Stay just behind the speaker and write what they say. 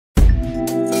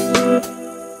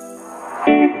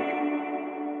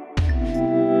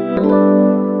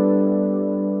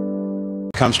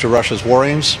comes to Russia's war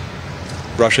aims,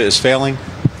 Russia is failing,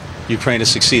 Ukraine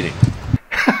is succeeding.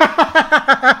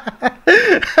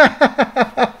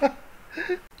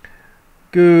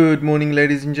 Good morning,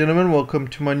 ladies and gentlemen. Welcome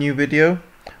to my new video.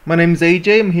 My name is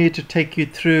AJ. I'm here to take you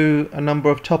through a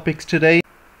number of topics today.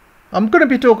 I'm going to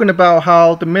be talking about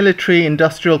how the military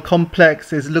industrial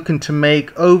complex is looking to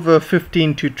make over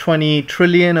 15 to 20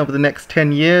 trillion over the next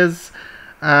 10 years.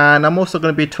 And I'm also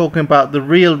going to be talking about the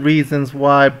real reasons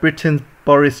why Britain's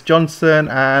Boris Johnson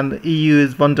and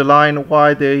EU's von der Leyen,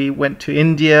 why they went to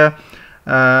India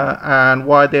and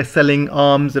why they're selling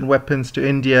arms and weapons to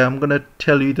India. I'm going to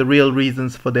tell you the real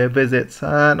reasons for their visits.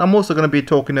 And I'm also going to be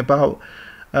talking about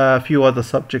a few other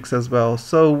subjects as well.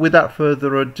 So without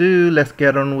further ado, let's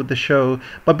get on with the show.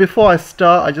 But before I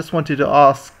start, I just wanted to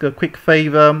ask a quick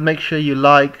favor. Make sure you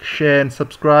like, share and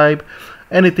subscribe.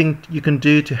 Anything you can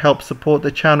do to help support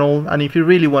the channel. And if you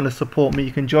really want to support me,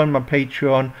 you can join my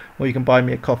Patreon or you can buy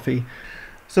me a coffee.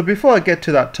 So before I get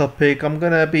to that topic, I'm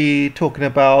going to be talking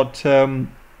about the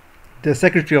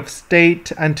Secretary of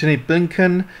State, Antony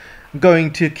Blinken,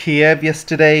 going to Kiev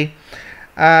yesterday.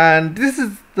 And this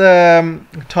is the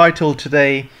title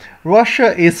today: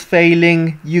 Russia is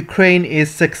failing, Ukraine is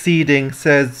succeeding,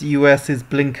 says US's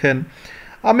Blinken.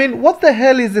 I mean, what the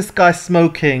hell is this guy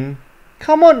smoking?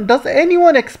 Come on, does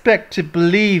anyone expect to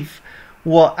believe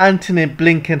what Antony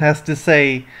Blinken has to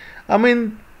say? I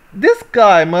mean, this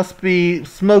guy must be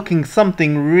smoking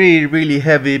something really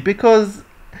heavy, because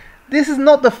this is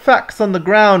not the facts on the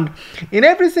ground. In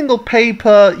every single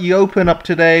paper you open up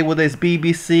today, whether it's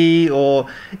BBC or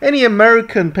any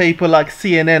American paper like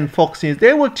CNN, Fox News,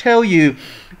 they will tell you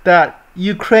that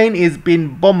Ukraine is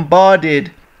being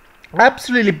bombarded,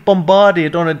 absolutely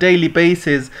bombarded on a daily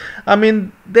basis. I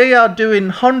mean, they are doing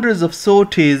hundreds of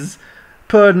sorties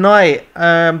per night.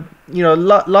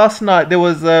 Last night there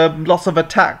was lots of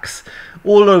attacks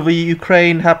all over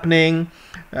Ukraine happening.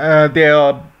 They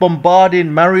are bombarding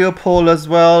Mariupol as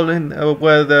well,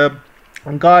 where the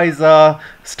guys are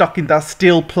stuck in that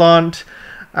steel plant,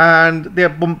 and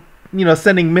they're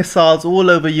sending missiles all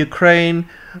over Ukraine.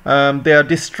 They are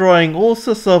destroying all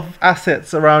sorts of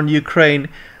assets around Ukraine.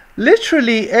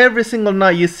 Literally every single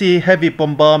night you see heavy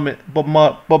bombardments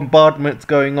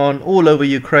going on all over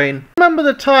Ukraine. Remember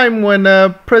the time when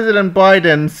President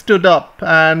Biden stood up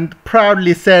and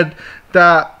proudly said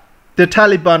that the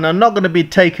Taliban are not going to be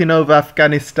taking over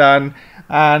Afghanistan,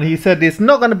 and he said it's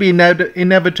not going to be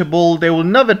inevitable, they will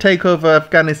never take over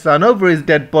Afghanistan, over his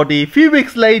dead body. A few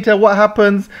weeks later, what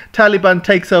happens? Taliban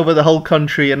takes over the whole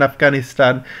country in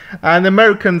Afghanistan, and the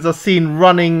Americans are seen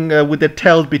running with their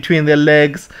tails between their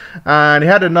legs. And he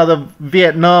had another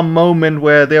Vietnam moment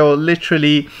where they were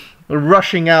literally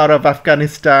rushing out of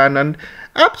Afghanistan, and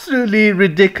absolutely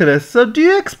ridiculous. So do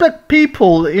you expect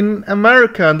people in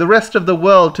America and the rest of the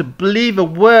world to believe a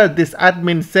word this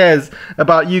admin says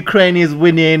about Ukraine is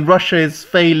winning, Russia is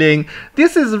failing?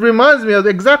 This reminds me of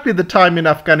exactly the time in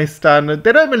Afghanistan.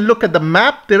 They don't even look at the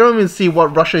map. They don't even see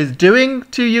what Russia is doing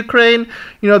to Ukraine.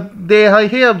 They are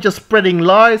here just spreading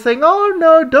lies, saying, oh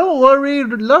no, don't worry,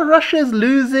 Russia is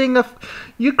losing,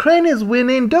 Ukraine is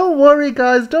winning, don't worry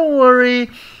guys, don't worry.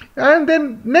 And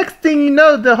then next thing you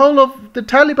know, the whole of the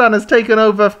Taliban has taken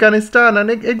over Afghanistan, and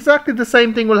exactly the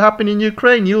same thing will happen in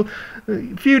Ukraine.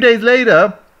 A few days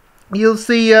later, you'll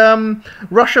see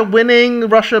Russia winning,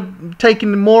 Russia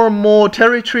taking more and more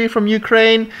territory from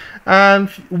Ukraine, and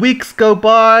weeks go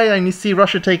by and you see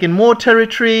Russia taking more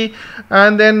territory,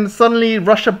 and then suddenly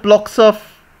Russia blocks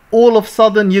off all of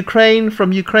southern Ukraine.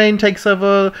 From Ukraine takes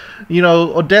over,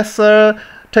 Odessa,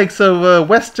 takes over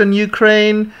western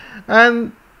Ukraine,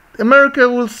 and America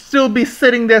will still be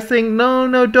sitting there saying,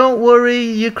 no, don't worry,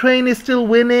 Ukraine is still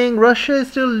winning, Russia is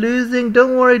still losing,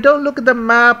 don't worry, don't look at the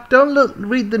map, don't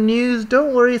read the news,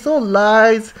 don't worry, it's all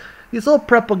lies, it's all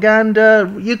propaganda,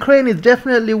 Ukraine is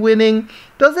definitely winning.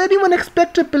 Does anyone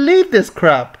expect to believe this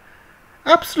crap?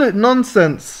 Absolute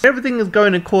nonsense. Everything is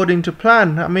going according to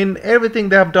plan. I mean, everything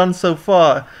they have done so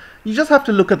far, you just have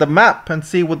to look at the map and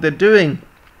see what they're doing.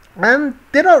 And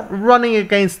they're not running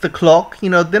against the clock,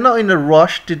 they're not in a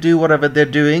rush to do whatever they're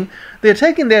doing. They're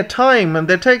taking their time,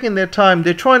 They're trying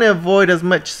to avoid as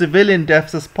much civilian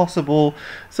deaths as possible.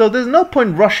 So there's no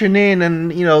point rushing in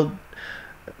and,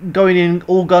 going in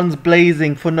all guns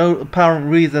blazing for no apparent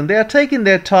reason. They are taking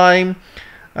their time.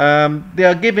 They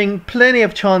are giving plenty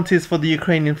of chances for the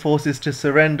Ukrainian forces to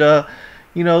surrender.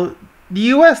 The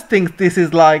US thinks this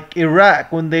is like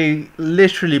Iraq, when they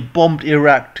literally bombed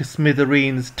Iraq to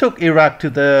smithereens, took Iraq to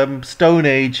the Stone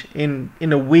Age in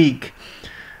a week.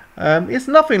 It's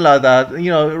nothing like that.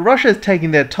 Russia is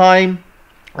taking their time,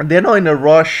 and they're not in a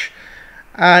rush.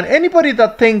 And anybody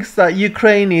that thinks that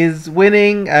Ukraine is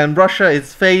winning and Russia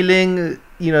is failing,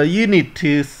 you need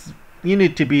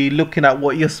to be looking at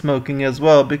what you're smoking as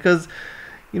well, because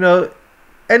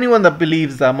anyone that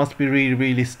believes that must be really,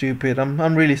 really stupid.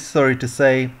 I'm really sorry to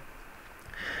say.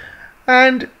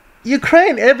 And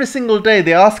Ukraine, every single day,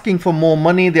 they're asking for more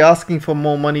money. They're asking for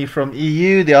more money from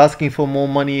EU. They're asking for more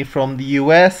money from the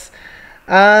US.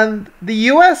 And the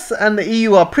US and the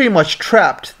EU are pretty much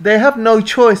trapped. They have no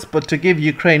choice but to give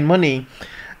Ukraine money.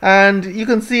 And you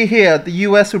can see here, the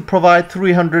US would provide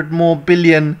 $300 more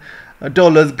billion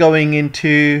going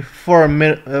into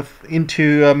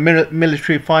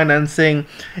military financing.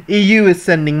 EU is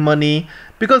sending money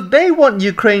because they want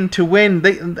Ukraine to win.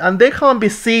 They can't be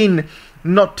seen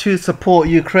not to support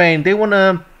Ukraine. They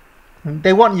want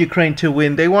Ukraine to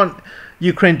win. They want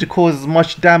Ukraine to cause as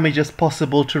much damage as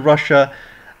possible to Russia.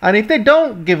 And if they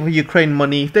don't give Ukraine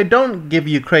money, if they don't give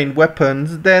Ukraine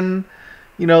weapons, then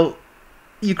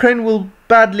Ukraine will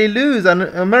badly lose, and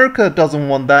America doesn't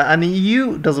want that, and the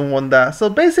EU doesn't want that. So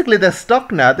basically they're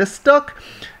stuck now. They're stuck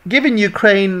giving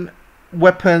Ukraine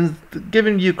weapons,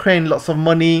 giving Ukraine lots of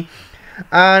money.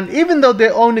 And even though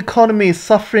their own economy is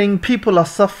suffering, people are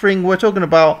suffering. We're talking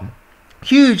about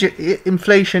huge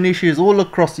inflation issues all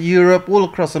across Europe, all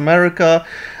across America.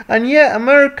 And yet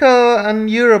America and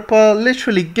Europe are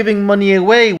literally giving money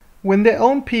away when their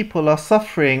own people are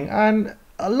suffering. And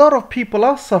a lot of people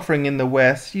are suffering in the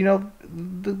West.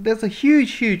 There's a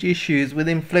huge issues with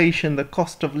inflation, the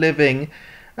cost of living.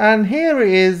 And here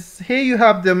you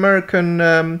have the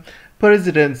American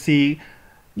presidency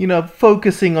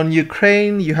focusing on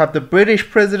Ukraine. You have the British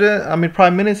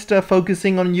Prime Minister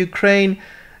focusing on Ukraine.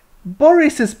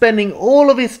 Boris is spending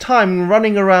all of his time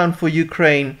running around for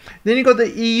Ukraine. Then you got the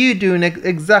EU doing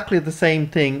exactly the same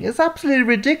thing. It's absolutely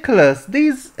ridiculous.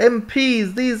 These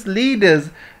MPs, these leaders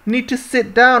need to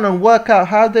sit down and work out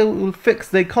how they will fix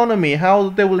the economy, how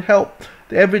they will help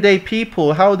the everyday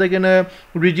people, how they're going to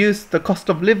reduce the cost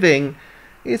of living.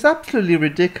 It's absolutely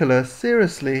ridiculous,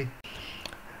 seriously.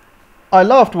 I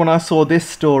laughed when I saw this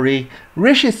story.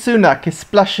 Rishi Sunak is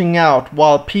splashing out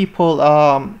while people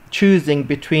are choosing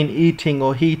between eating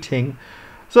or heating.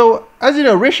 So, as you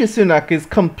know, Rishi Sunak is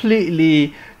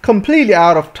completely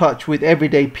out of touch with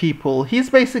everyday people. He's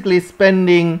basically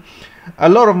spending a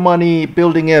lot of money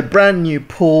building a brand new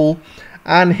pool,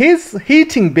 and his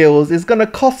heating bills is going to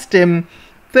cost him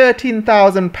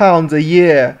 £13,000 a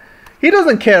year. He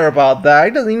doesn't care about that.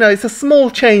 He doesn't, it's a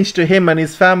small change to him and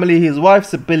his family. His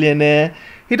wife's a billionaire.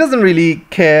 He doesn't really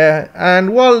care.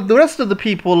 And while the rest of the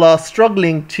people are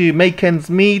struggling to make ends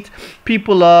meet,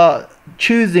 people are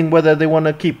choosing whether they want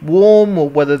to keep warm or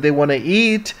whether they want to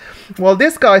eat. While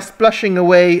this guy's splashing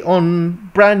away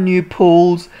on brand new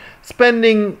pools,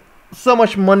 spending so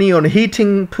much money on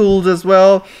heating pools as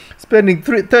well, spending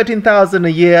 $13,000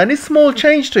 a year, and it's small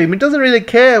change to him. He doesn't really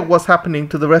care what's happening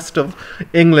to the rest of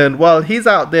England while he's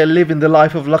out there living the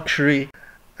life of luxury.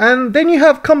 And then you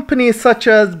have companies such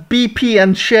as BP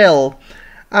and Shell,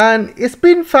 and it's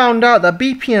been found out that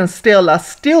BP and Shell are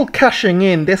still cashing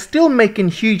in. They're still making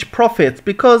huge profits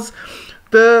because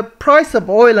the price of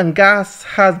oil and gas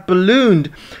has ballooned.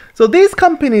 So these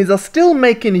companies are still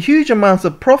making huge amounts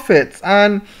of profits,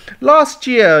 and last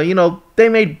year, they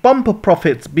made bumper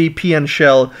profits, BP and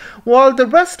Shell, while the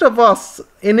rest of us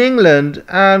in England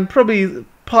and probably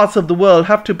parts of the world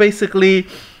have to basically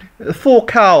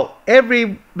fork out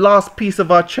every last piece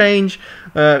of our change,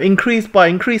 increasing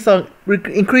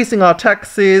our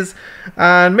taxes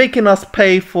and making us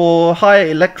pay for higher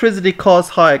electricity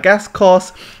costs, higher gas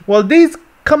costs. Well, these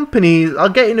companies are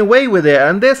getting away with it,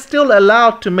 and they're still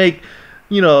allowed to make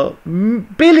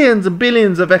billions and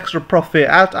billions of extra profit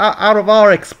out of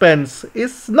our expense.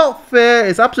 It's not fair.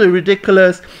 It's absolutely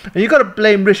ridiculous, and you got to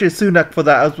blame Rishi Sunak for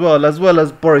that as well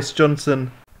as Boris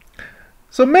Johnson.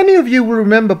 So many of you will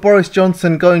remember Boris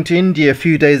Johnson going to India a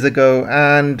few days ago,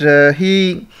 and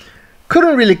he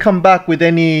couldn't really come back with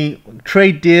any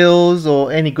trade deals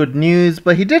or any good news,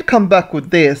 but he did come back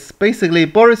with this. Basically,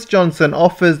 Boris Johnson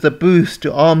offers the boost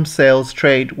to arms sales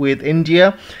trade with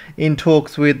India in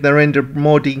talks with Narendra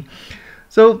Modi.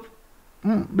 So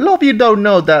a lot of you don't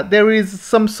know that there is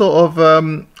some sort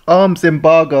of arms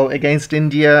embargo against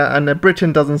India, and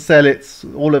Britain doesn't sell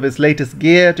all of its latest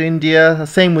gear to India.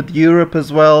 Same with Europe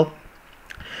as well.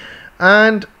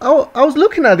 And I was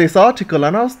looking at this article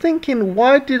and I was thinking,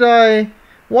 why did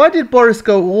Boris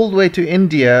go all the way to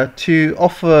India to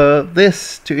offer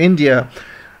this to India?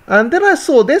 And then I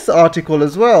saw this article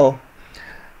as well.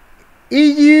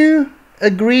 EU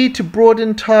agreed to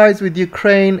broaden ties with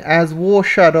Ukraine as war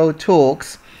shadow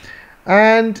talks.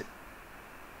 And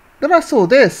then I saw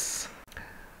this.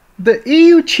 The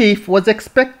EU chief was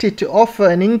expected to offer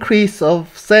an increase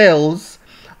of sales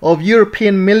of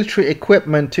European military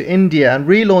equipment to India and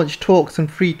relaunch talks and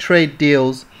free trade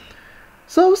deals.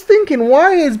 So I was thinking,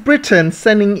 why is Britain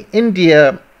sending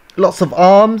India lots of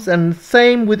arms, and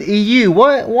same with EU?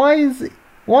 Why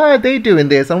are they doing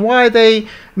this, and why are they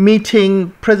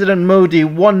meeting President Modi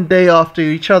one day after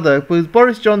each other? Because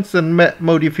Boris Johnson met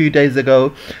Modi a few days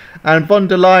ago, and von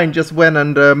der Leyen just went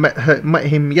and met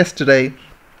him yesterday.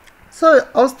 So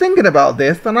I was thinking about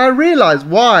this, and I realized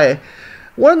why.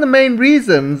 One of the main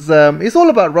reasons, it's all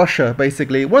about Russia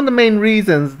basically. One of the main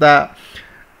reasons that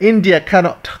India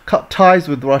cannot cut ties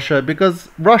with Russia, because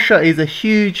Russia is a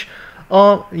huge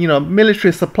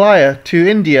military supplier to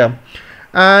India.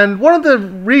 And one of the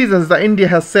reasons that India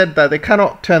has said that they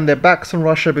cannot turn their backs on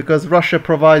Russia, because Russia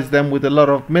provides them with a lot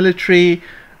of military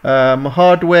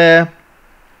hardware.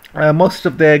 Most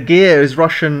of their gear is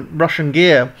Russian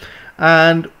gear,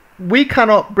 and we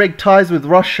cannot break ties with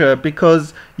Russia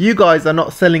because you guys are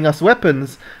not selling us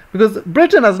weapons. Because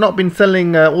Britain has not been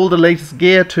selling all the latest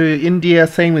gear to India,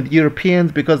 same with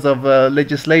Europeans, because of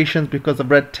legislations, because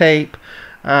of red tape,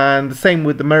 and the same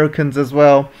with Americans as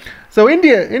well. So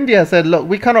India said, look,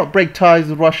 we cannot break ties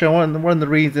with Russia. One of the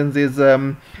reasons is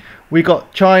we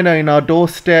got China in our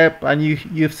doorstep, and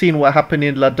you've seen what happened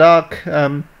in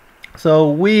Ladakh.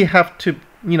 So we have to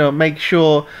make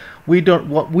sure we don't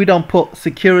put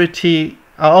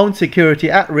our own security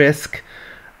at risk,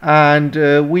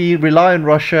 and we rely on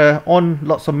Russia on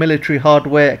lots of military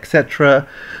hardware, etc.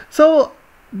 So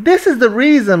this is the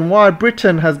reason why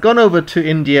Britain has gone over to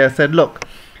India, said, look,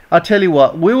 I'll tell you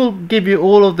what, we will give you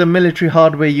all of the military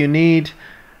hardware you need,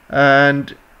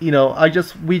 and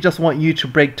we just want you to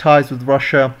break ties with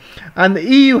Russia. And the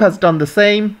EU has done the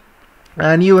same,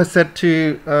 and EU has said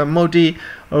to Modi,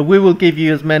 we will give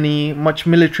you much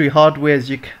military hardware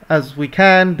as we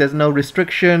can. There's no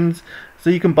restrictions, so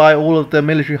you can buy all of the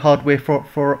military hardware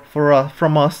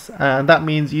from us, and that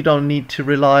means you don't need to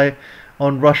rely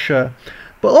on Russia.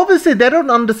 But obviously they don't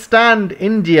understand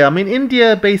India. I mean,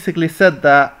 India basically said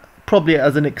that probably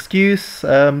as an excuse.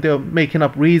 They were making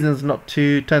up reasons not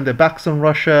to turn their backs on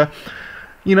Russia.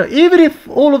 Even if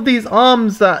all of these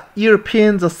arms that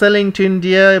Europeans are selling to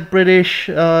India, British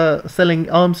selling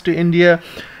arms to India,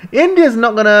 India's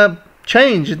not going to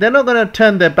change. They're not going to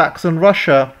turn their backs on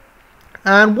Russia.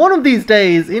 And one of these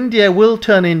days, India will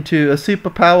turn into a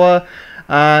superpower,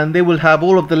 and they will have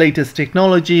all of the latest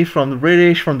technology from the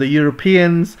British, from the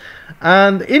Europeans,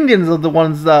 and the Indians are the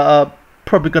ones that are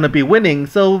probably going to be winning.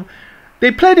 So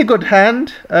they played a good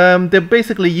hand. They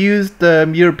basically used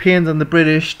the Europeans and the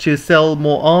British to sell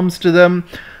more arms to them.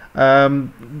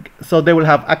 So they will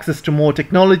have access to more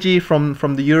technology from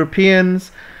the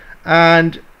Europeans.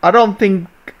 And I don't think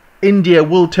India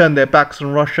will turn their backs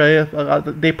on Russia.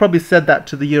 They probably said that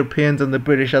to the Europeans and the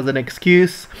British as an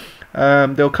excuse.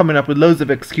 They were coming up with loads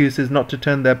of excuses not to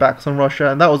turn their backs on Russia,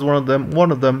 and that was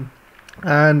one of them.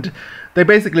 And they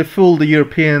basically fooled the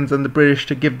Europeans and the British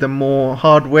to give them more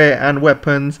hardware and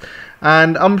weapons.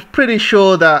 And I'm pretty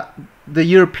sure that the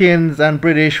Europeans and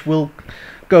British will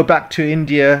go back to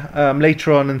India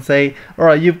later on and say, all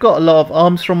right, you've got a lot of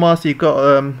arms from us, you've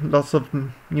got lots of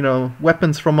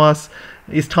weapons from us,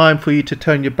 it's time for you to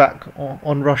turn your back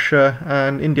on Russia.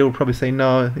 And India will probably say,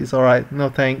 no, it's all right, no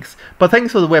thanks, but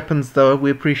thanks for the weapons though,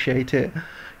 we appreciate it.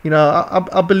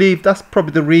 I believe that's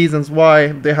probably the reasons why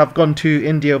they have gone to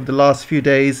India over the last few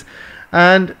days.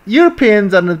 And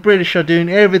Europeans and the British are doing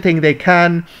everything they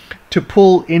can to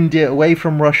pull India away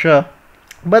from Russia,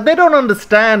 but they don't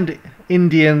understand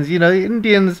Indians.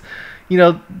 Indians,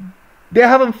 they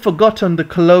haven't forgotten the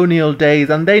colonial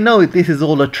days, and they know this is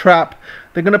all a trap.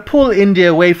 They're going to pull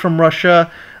India away from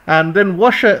Russia, and then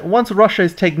once Russia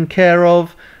is taken care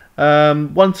of,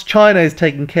 once China is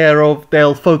taken care of,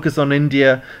 they'll focus on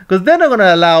India, because they're not going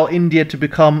to allow India to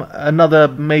become another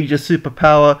major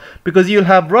superpower, because you'll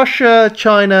have Russia,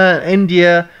 China,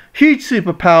 India, huge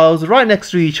superpowers right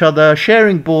next to each other,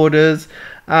 sharing borders,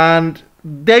 and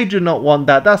they do not want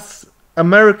that. That's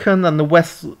American and the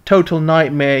West's total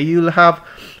nightmare. You'll have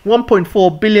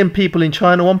 1.4 billion people in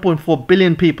China, 1.4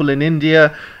 billion people in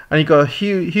India, and you've got a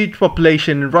huge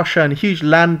population in Russia and a huge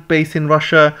land base in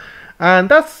Russia. And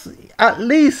that's at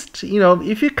least,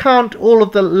 if you count all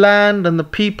of the land and the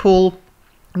people,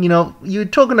 you're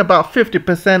talking about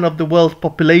 50% of the world's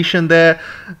population there,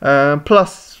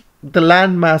 plus the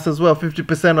land mass as well,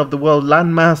 50% of the world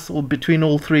land mass between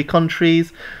all three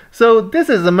countries. So this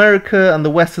is America and the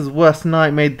West's worst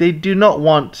nightmare. They do not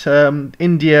want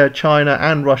India, China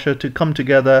and Russia to come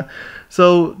together.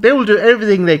 So they will do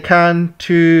everything they can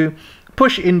to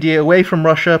push India away from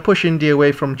Russia, push India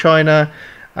away from China.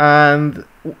 and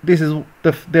this is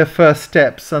their first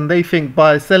steps, and they think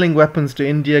by selling weapons to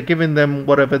India, giving them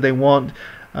whatever they want,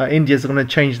 India's going to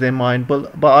change their mind,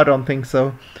 but I don't think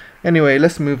so. Anyway,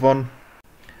 let's move on.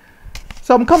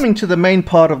 So I'm coming to the main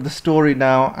part of the story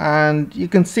now, and you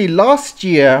can see last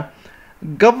year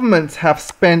governments have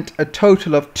spent a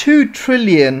total of 2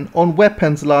 trillion on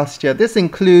weapons last year. This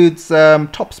includes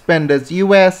top spenders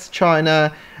US,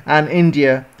 China and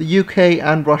India, the UK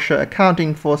and Russia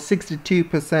accounting for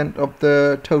 62% of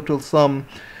the total sum.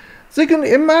 So you can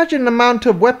imagine the amount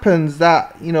of weapons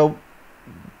that, you know,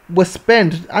 were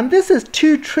spent, and this is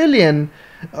 2 trillion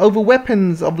over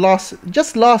weapons of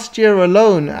just last year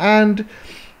alone, and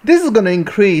this is going to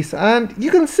increase. And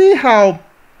you can see how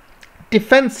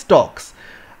defense stocks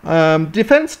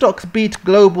beat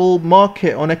global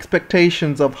market on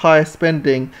expectations of higher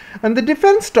spending, and the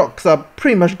defense stocks are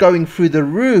pretty much going through the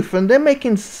roof, and they're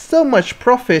making so much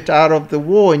profit out of the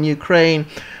war in Ukraine.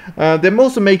 They're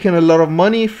also making a lot of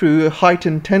money through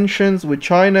heightened tensions with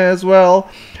China as well,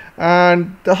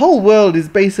 and the whole world is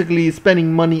basically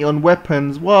spending money on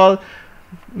weapons. While,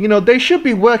 you know, they should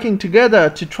be working together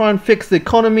to try and fix the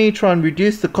economy, try and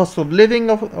reduce the cost of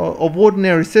living of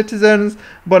ordinary citizens.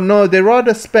 But no, they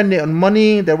rather spend it on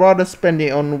money, they rather spend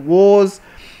it on wars,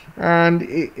 and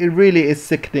it really is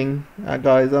sickening,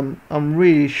 guys. I'm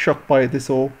really shocked by this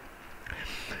all.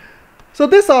 So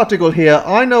this article here,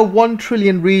 I know 1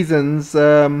 trillion reasons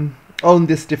on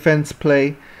this defense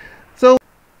play.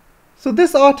 So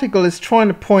this article is trying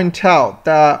to point out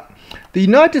that the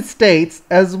United States,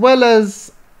 as well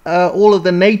as all of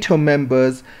the NATO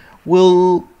members,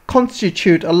 will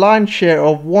constitute a lion's share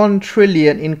of 1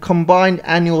 trillion in combined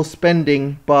annual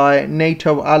spending by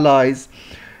NATO allies.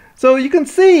 So you can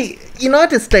see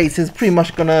United States is pretty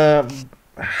much going to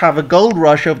have a gold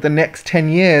rush over the next 10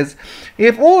 years.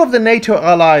 If all of the NATO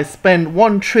allies spend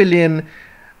 1 trillion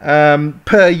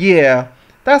per year,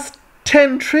 that's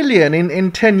 10 trillion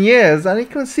in 10 years, and you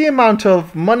can see the amount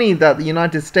of money that the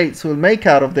United States will make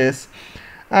out of this.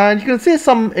 And you can see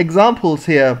some examples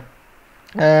here.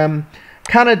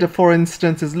 Canada, for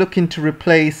instance, is looking to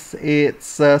replace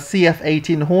its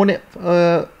CF-18 Hornet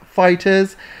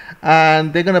fighters,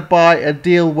 and they're going to buy a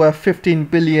deal worth 15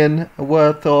 billion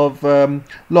worth of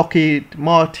Lockheed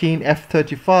Martin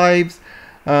F-35s.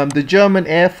 The German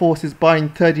Air Force is buying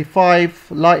 35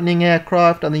 Lightning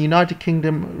aircraft, and the United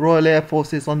Kingdom Royal Air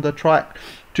Force is on the track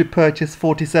to purchase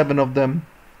 47 of them.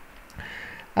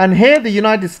 And here the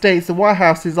United States, the White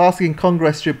House is asking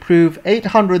Congress to approve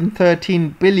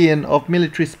 813 billion of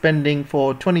military spending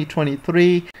for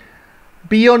 2023.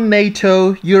 Beyond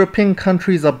NATO, European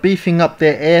countries are beefing up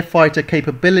their air fighter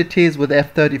capabilities with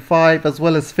F-35, as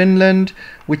well as Finland,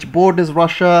 which borders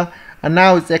Russia, and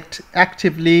now is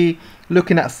actively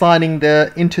looking at signing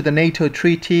into the NATO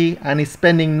treaty, and is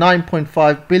spending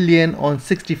 9.5 billion on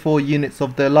 64 units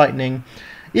of the Lightning.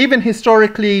 Even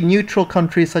historically neutral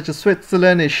countries such as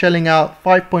Switzerland is shelling out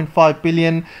 5.5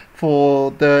 billion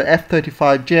for the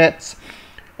F-35 jets.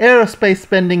 Aerospace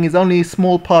spending is only a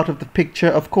small part of the picture.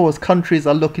 Of course, countries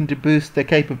are looking to boost their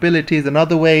capabilities in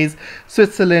other ways.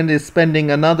 Switzerland is spending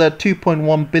another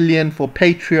 2.1 billion for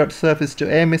Patriot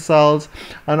surface-to-air missiles,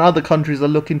 and other countries are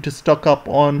looking to stock up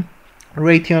on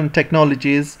Raytheon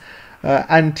Technologies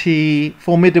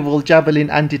anti-formidable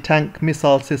Javelin anti-tank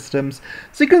missile systems.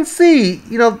 So you can see,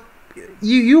 you know,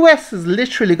 US is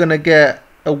literally going to get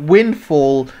a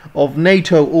windfall of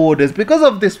NATO orders because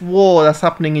of this war that's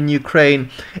happening in Ukraine.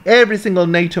 Every single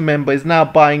NATO member is now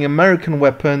buying American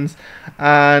weapons,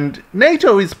 and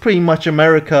NATO is pretty much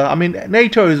America. I mean,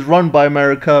 NATO is run by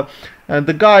America, and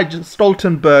the guy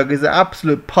Stoltenberg is an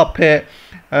absolute puppet.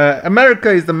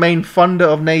 America is the main funder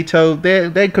of NATO.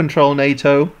 They control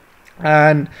NATO,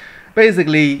 and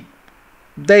basically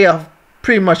they are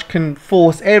pretty much can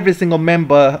force every single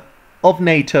member of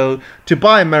NATO to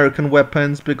buy American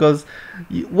weapons, because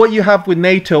what you have with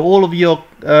NATO, all of your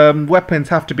weapons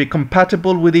have to be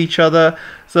compatible with each other.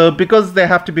 So because they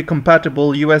have to be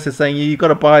compatible, US is saying you got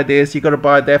to buy this, you got to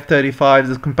buy the F-35s,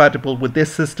 it's compatible with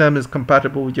this system, it's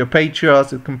compatible with your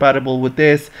Patriots, it's compatible with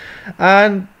this,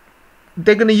 and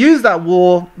they're going to use that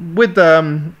war with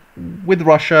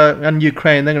Russia and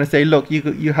Ukraine. They're going to say, look,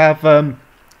 you have a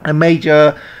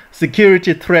major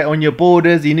security threat on your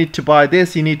borders, you need to buy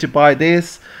this, you need to buy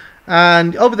this.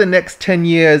 And over the next 10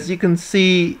 years you can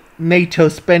see NATO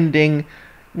spending,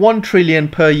 1 trillion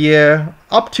per year,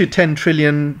 up to $10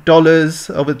 trillion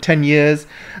over 10 years.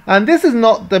 And this is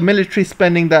not the military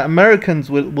spending that Americans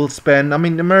will spend. I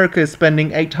mean, America is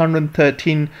spending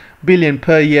 813 billion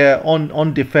per year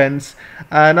on defense,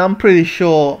 and I'm pretty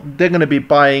sure they're going to be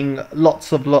buying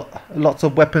lots of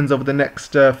weapons over the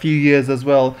next few years as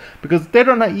well, because they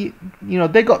don't,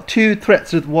 they got two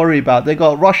threats to worry about. They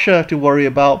got Russia to worry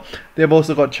about. They've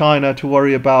also got China to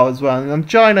worry about as well, and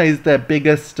China is their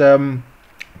biggest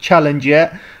challenge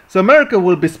yet. So America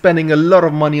will be spending a lot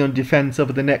of money on defense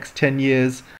over the next 10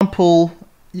 years.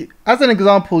 As an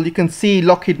example, you can see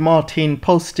Lockheed Martin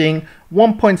posting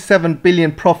 1.7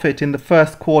 billion profit in the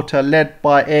first quarter, led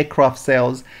by aircraft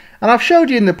sales. And I've showed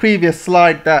you in the previous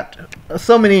slide that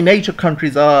so many NATO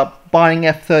countries are buying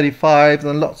F-35s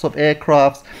and lots of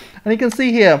aircrafts. And you can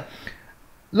see here,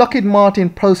 Lockheed Martin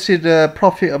posted a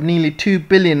profit of nearly 2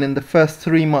 billion in the first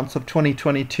 3 months of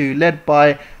 2022, led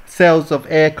by sales of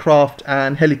aircraft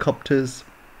and helicopters.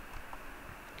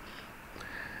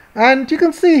 And you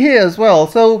can see here as well,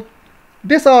 so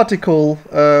this article,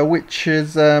 which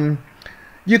is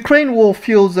Ukraine war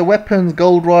fuels the weapons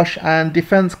gold rush and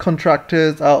defense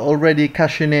contractors are already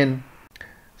cashing in.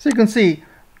 So you can see,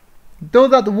 though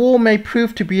that the war may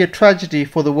prove to be a tragedy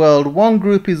for the world, one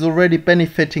group is already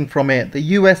benefiting from it, the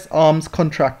US arms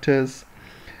contractors.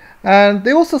 And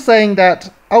they're also saying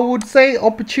that, I would say,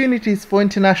 opportunities for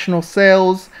international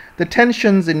sales, the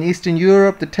tensions in Eastern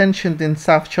Europe, the tensions in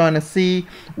South China Sea,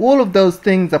 all of those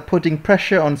things are putting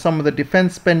pressure on some of the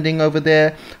defense spending over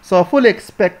there. So I fully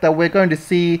expect that we're going to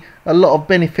see a lot of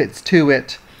benefits to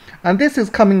it. And this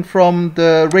is coming from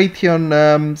the Raytheon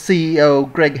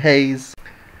CEO, Greg Hayes.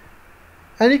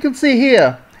 And you can see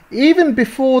here, even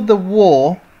before the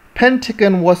war,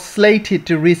 Pentagon was slated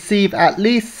to receive at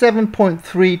least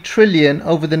 7.3 trillion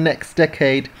over the next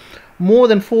decade, more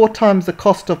than 4 times the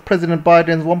cost of President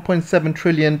Biden's 1.7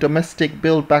 trillion domestic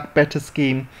Build Back Better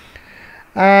scheme.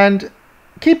 And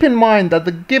keep in mind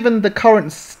that given the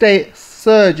current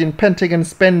surge in Pentagon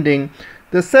spending,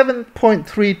 the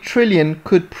 7.3 trillion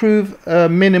could prove a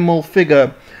minimal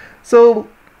figure. So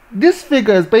this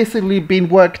figure has basically been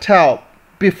worked out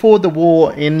before the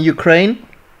war in Ukraine.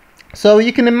 So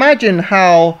you can imagine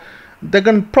how they're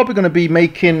probably going to be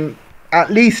making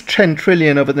at least 10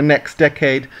 trillion over the next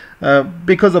decade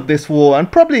because of this war,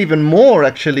 and probably even more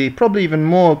actually,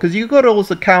 because you've got to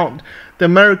also count the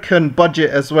American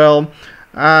budget as well.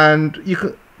 And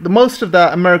the most of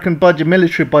that American budget,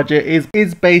 military budget,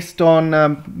 is based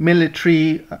on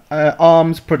military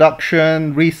arms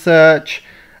production, research,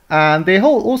 and they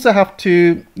also have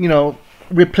to,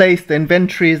 replace the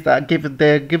inventories that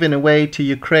they're giving away to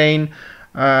Ukraine.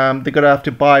 They're going to have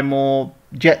to buy more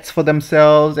jets for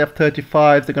themselves,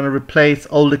 F-35s. They're going to replace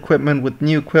old equipment with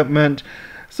new equipment.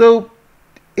 So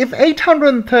if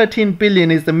 813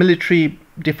 billion is the military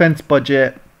defense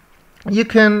budget, you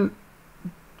can,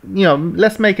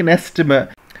 let's make an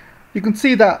estimate. You can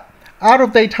see that out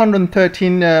of the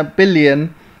 813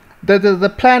 billion,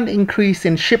 the planned increase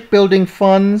in shipbuilding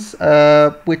funds,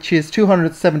 which is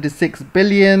 276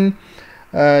 billion.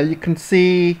 You can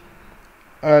see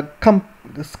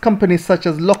companies such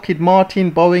as Lockheed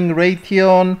Martin, Boeing,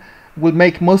 Raytheon will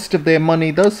make most of their money.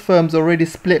 Those firms already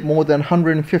split more than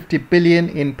 150 billion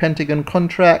in Pentagon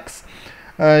contracts.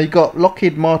 You got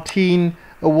Lockheed Martin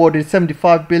awarded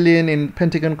 75 billion in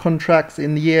Pentagon contracts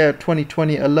in the year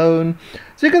 2020 alone.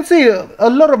 So you can see a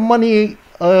lot of money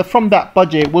from that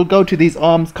budget will go to these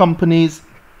arms companies.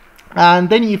 And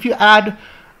then if you add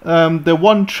the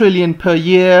 1 trillion per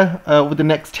year over the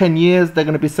next 10 years, they're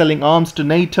going to be selling arms to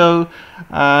NATO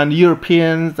and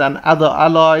Europeans and other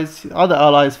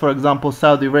allies, for example,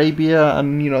 Saudi Arabia.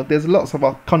 And, there's lots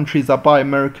of countries that buy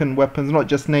American weapons, not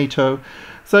just NATO.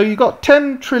 So you got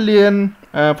 10 trillion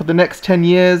for the next 10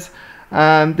 years.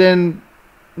 And then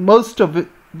most of it,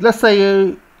 let's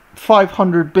say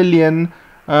 500 billion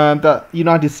that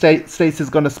United States is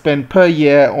going to spend per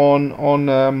year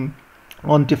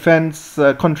on defense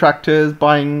contractors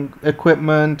buying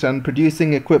equipment and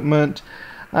producing equipment.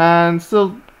 And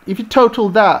so if you total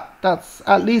that, that's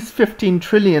at least 15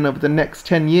 trillion over the next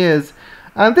 10 years.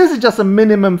 And this is just a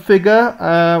minimum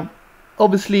figure.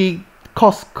 Obviously,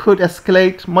 costs could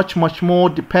escalate much more,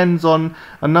 depends on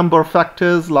a number of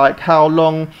factors, like how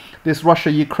long this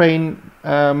Russia-Ukraine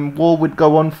war would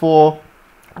go on for.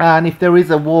 And if there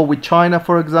is a war with China,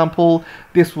 for example,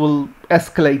 this will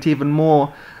escalate even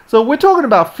more. So we're talking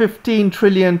about 15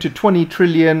 trillion to 20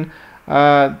 trillion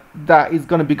that is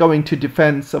going to be going to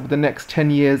defense over the next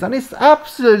 10 years. And it's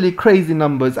absolutely crazy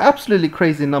numbers,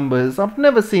 I've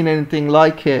never seen anything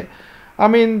like it. I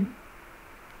mean,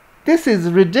 this is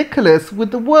ridiculous.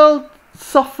 With the world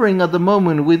suffering at the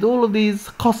moment with all of these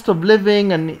cost of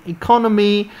living and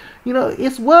economy, you know,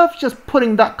 it's worth just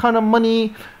putting that kind of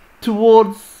money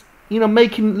towards, you know,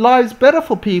 making lives better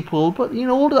for people. But you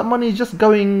know, all that money is just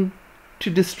going to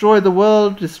destroy the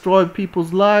world, destroy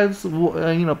people's lives,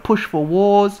 you know, push for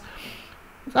wars.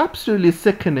 It's absolutely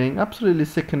sickening, absolutely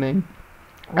sickening.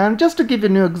 And just to give you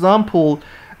an example,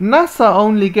 NASA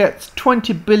only gets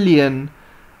 20 billion,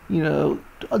 you know,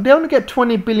 they only get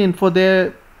 20 billion for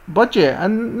their budget.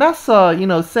 And NASA, you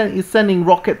know, is sending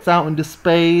rockets out into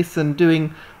space and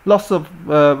doing lots of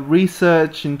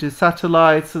research into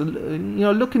satellites, you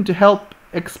know, looking to help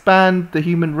expand the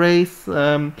human race,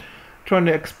 trying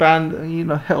to expand, you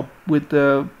know, help with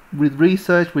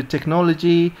research, with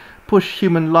technology, push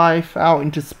human life out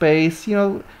into space, you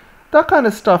know, that kind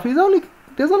of stuff.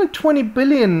 There's only 20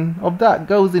 billion of that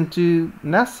goes into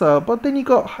NASA, but then you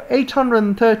got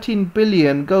 813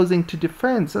 billion goes into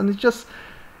defense, and it's just,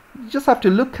 you just have to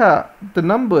look at the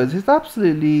numbers. It's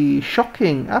absolutely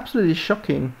shocking, absolutely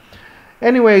shocking.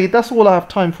 Anyway, that's all I have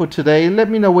time for today. Let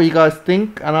me know what you guys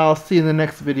think, and I'll see you in the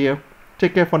next video.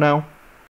 Take care for now.